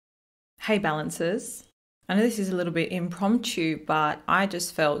Hey Balancers. I know this is a little bit impromptu, but I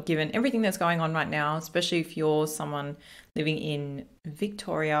just felt given everything that's going on right now, especially if you're someone living in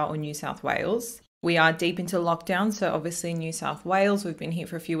Victoria or New South Wales, we are deep into lockdown. So obviously in New South Wales, we've been here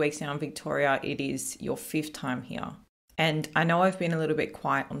for a few weeks now. In Victoria, it is your fifth time here. And I know I've been a little bit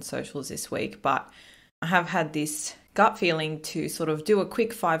quiet on socials this week, but I have had this gut feeling to sort of do a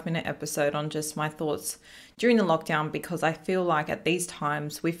quick 5-minute episode on just my thoughts during the lockdown, because I feel like at these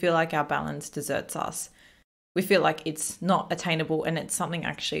times we feel like our balance deserts us. We feel like it's not attainable and it's something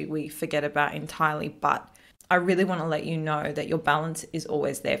actually we forget about entirely. But I really want to let you know that your balance is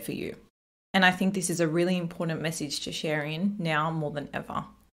always there for you. And I think this is a really important message to share in now more than ever.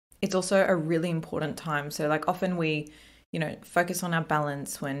 It's also a really important time. So like often we focus on our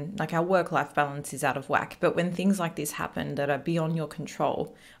balance when like our work-life balance is out of whack. But when things like this happen that are beyond your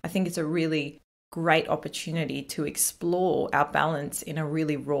control, I think it's a really great opportunity to explore our balance in a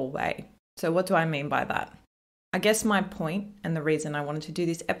really raw way. So what do I mean by that? I guess my point and the reason I wanted to do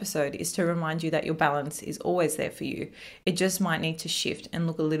this episode is to remind you that your balance is always there for you. It just might need to shift and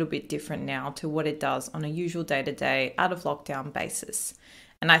look a little bit different now to what it does on a usual day-to-day, out of lockdown basis.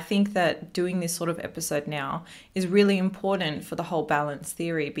 And I think that doing this sort of episode now is really important for the whole balance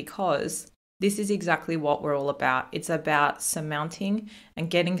theory, because this is exactly what we're all about. It's about surmounting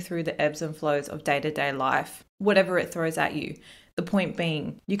and getting through the ebbs and flows of day-to-day life, whatever it throws at you. The point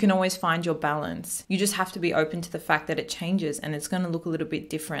being, you can always find your balance. You just have to be open to the fact that it changes and it's going to look a little bit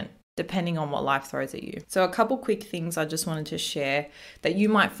different depending on what life throws at you. So a couple quick things I just wanted to share that you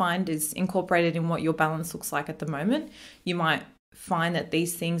might find is incorporated in what your balance looks like at the moment. You might find that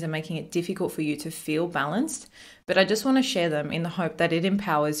these things are making it difficult for you to feel balanced, but I just want to share them in the hope that it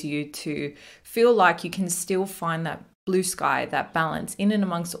empowers you to feel like you can still find that blue sky, that balance in and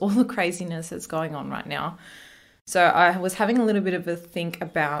amongst all the craziness that's going on right now. So I was having a little bit of a think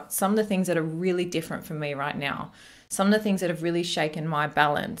about some of the things that are really different for me right now. Some of the things that have really shaken my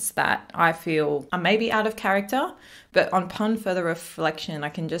balance that I feel are maybe out of character, but upon further reflection, I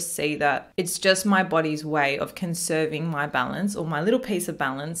can just see that it's just my body's way of conserving my balance, or my little piece of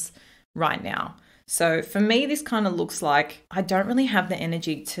balance right now. So for me, this kind of looks like I don't really have the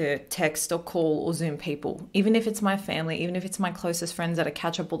energy to text or call or Zoom people. Even if it's my family, even if it's my closest friends that I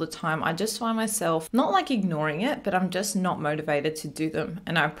catch up all the time, I just find myself not like ignoring it, but I'm just not motivated to do them.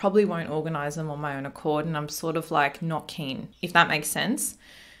 And I probably won't organize them on my own accord. And I'm sort of like not keen, if that makes sense,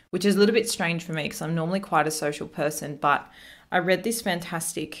 which is a little bit strange for me because I'm normally quite a social person. But I read this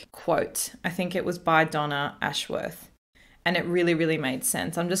fantastic quote. I think it was by Donna Ashworth. And it really, really made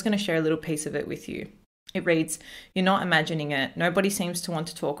sense. I'm just going to share a little piece of it with you. It reads, "You're not imagining it. Nobody seems to want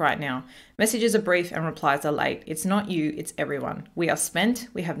to talk right now. Messages are brief and replies are late. It's not you, it's everyone. We are spent.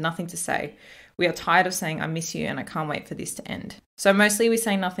 We have nothing to say. We are tired of saying I miss you and I can't wait for this to end." So mostly we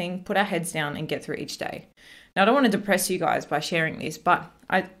say nothing, put our heads down and get through each day. Now, I don't want to depress you guys by sharing this, but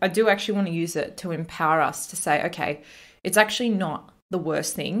I do actually want to use it to empower us to say, okay, it's actually not the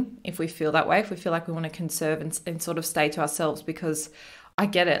worst thing if we feel that way, if we feel like we want to conserve and sort of stay to ourselves, because I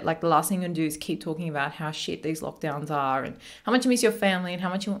get it. Like the last thing you can do is keep talking about how shit these lockdowns are and how much you miss your family and how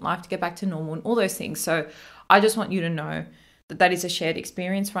much you want life to get back to normal and all those things. So I just want you to know that that is a shared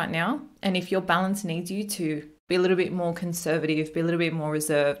experience right now. And if your balance needs you to be a little bit more conservative, be a little bit more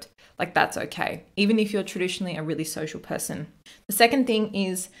reserved, like that's okay. Even if you're traditionally a really social person. The second thing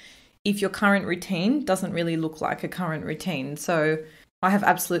is if your current routine doesn't really look like a current routine. So I have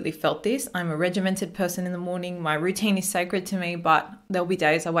absolutely felt this. I'm a regimented person in the morning. My routine is sacred to me, but there'll be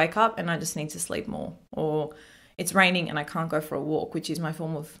days I wake up and I just need to sleep more. Or it's raining and I can't go for a walk, which is my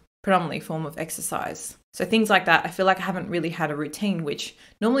predominantly form of exercise. So things like that, I feel like I haven't really had a routine, which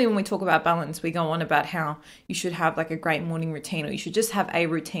normally when we talk about balance, we go on about how you should have like a great morning routine, or you should just have a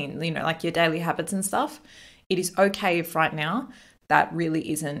routine, like your daily habits and stuff. It is okay if right now that really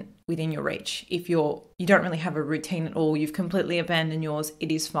isn't within your reach. If you don't really have a routine at all, you've completely abandoned yours,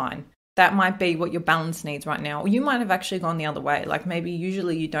 it is fine. That might be what your balance needs right now. Or you might have actually gone the other way. Like maybe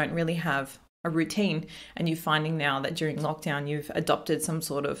usually you don't really have a routine and you're finding now that during lockdown you've adopted some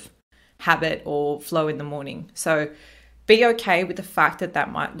sort of habit or flow in the morning. So be okay with the fact that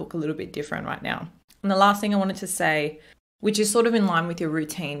that might look a little bit different right now. And the last thing I wanted to say, which is sort of in line with your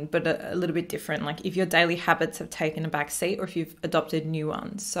routine, but a little bit different. Like if your daily habits have taken a back seat or if you've adopted new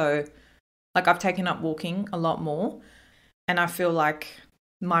ones. So like I've taken up walking a lot more, and I feel like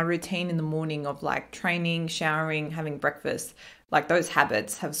my routine in the morning of like training, showering, having breakfast, like those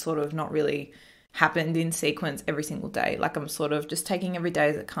habits have sort of not really happened in sequence every single day. Like I'm sort of just taking every day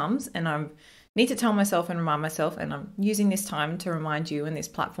as it comes, and I need to tell myself and remind myself, and I'm using this time to remind you in this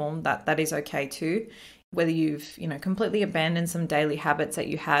platform that that is okay too. whether you've, completely abandoned some daily habits that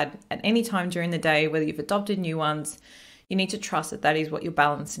you had at any time during the day, whether you've adopted new ones, you need to trust that that is what your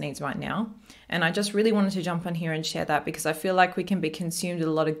balance needs right now. And I just really wanted to jump on here and share that because I feel like we can be consumed with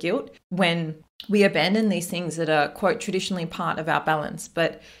a lot of guilt when we abandon these things that are, quote, traditionally part of our balance.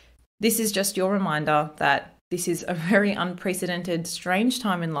 But this is just your reminder that this is a very unprecedented, strange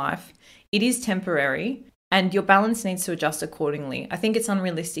time in life. It is temporary and your balance needs to adjust accordingly. I think it's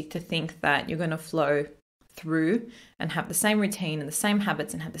unrealistic to think that you're going to flow through and have the same routine and the same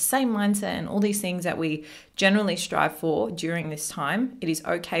habits and have the same mindset and all these things that we generally strive for during this time. It is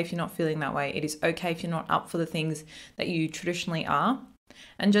okay if you're not feeling that way. It is okay if you're not up for the things that you traditionally are.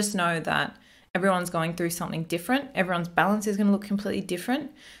 And just know that everyone's going through something different. Everyone's balance is going to look completely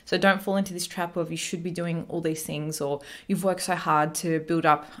different. So don't fall into this trap of you should be doing all these things, or you've worked so hard to build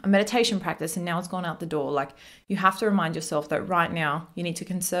up a meditation practice and now it's gone out the door. Like, you have to remind yourself that right now you need to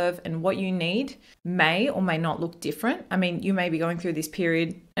conserve, and what you need may or may not look different. I mean, you may be going through this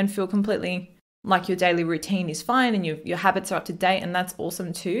period and feel completely like your daily routine is fine and your habits are up to date, and that's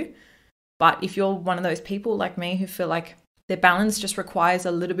awesome too. But if you're one of those people like me who feel like their balance just requires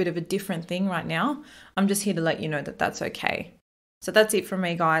a little bit of a different thing right now, I'm just here to let you know that that's okay. So that's it from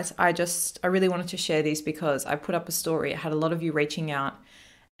me, guys. I really wanted to share this because I put up a story. I had a lot of you reaching out.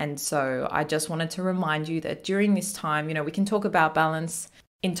 And so I just wanted to remind you that during this time, we can talk about balance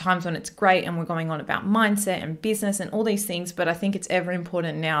in times when it's great and we're going on about mindset and business and all these things. But I think it's ever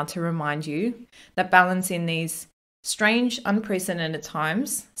important now to remind you that balance in these strange, unprecedented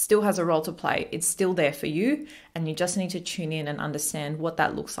times still has a role to play. It's still there for you, and you just need to tune in and understand what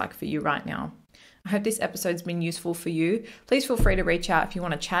that looks like for you right now. I hope this episode's been useful for you. Please feel free to reach out if you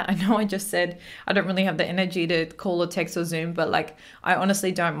want to chat. I know I just said I don't really have the energy to call or text or Zoom, but I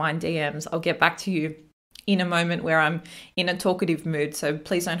honestly don't mind DMs. I'll get back to you in a moment where I'm in a talkative mood. So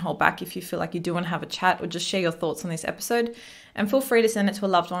please don't hold back if you feel like you do want to have a chat or just share your thoughts on this episode. And feel free to send it to a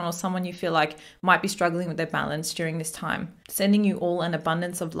loved one or someone you feel like might be struggling with their balance during this time. Sending you all an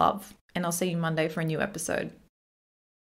abundance of love, and I'll see you Monday for a new episode.